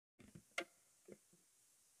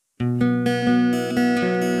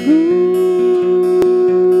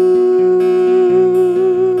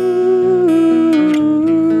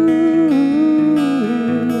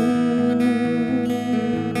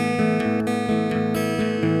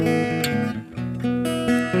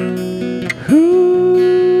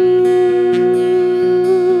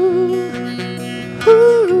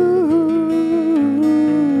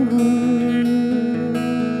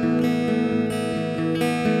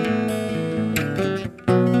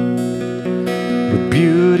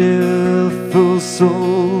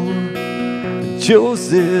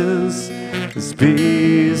chooses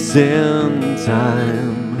space and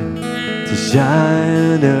time to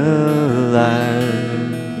shine a light.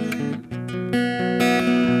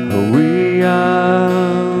 We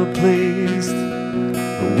are pleased,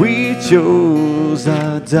 we chose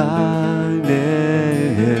our darkness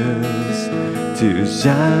to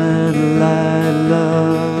shine a light,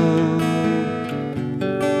 love.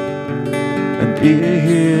 And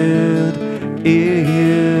it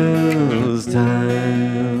is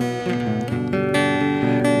time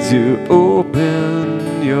to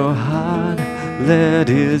open your heart, let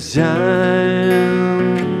it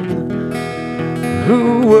shine.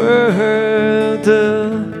 Who were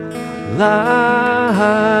the light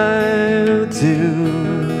to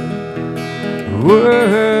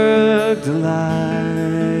work the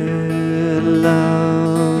light,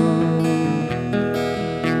 love,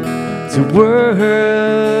 to work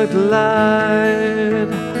the light,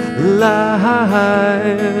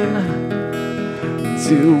 light,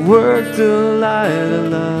 to work the light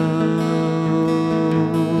of love.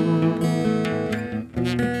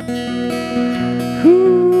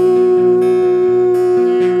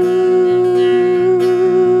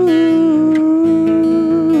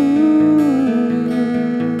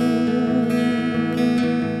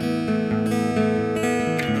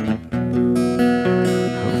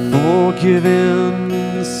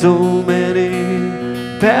 Forgiven so many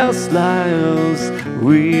past lives,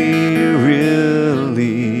 we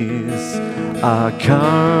release our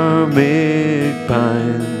karmic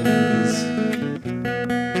binds.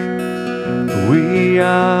 We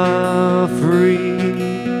are free,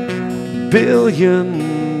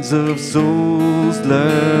 billions of souls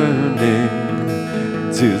learning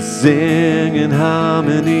to sing in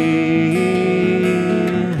harmony.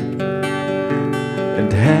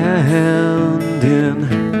 Hand in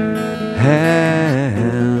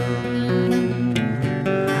hand,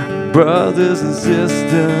 brothers and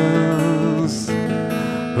sisters,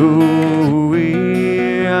 who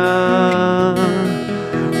we are,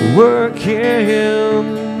 working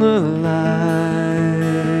in the light,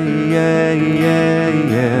 yeah, yeah,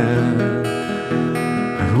 yeah.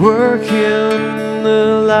 Working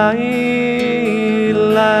the light,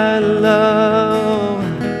 light, love.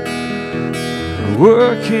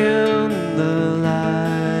 Working the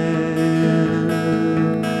light,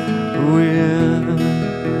 we're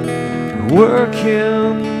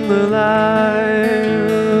working the light,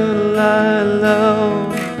 light,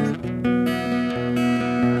 love.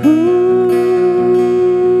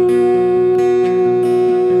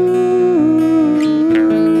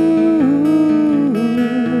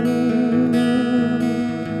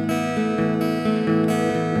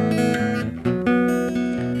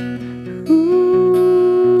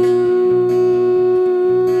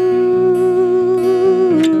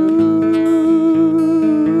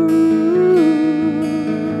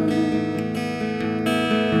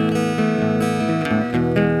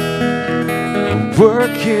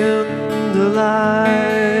 Working the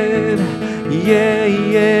light, yeah,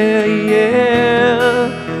 yeah,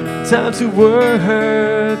 yeah. Time to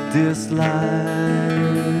work this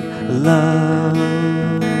light, love.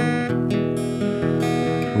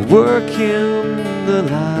 Working the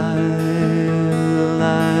light,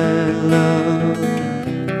 light, love.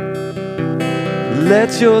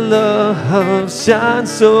 Let your love shine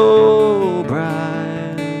so bright.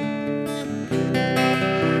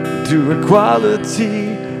 Through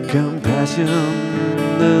equality, compassion,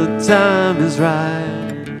 the time is right.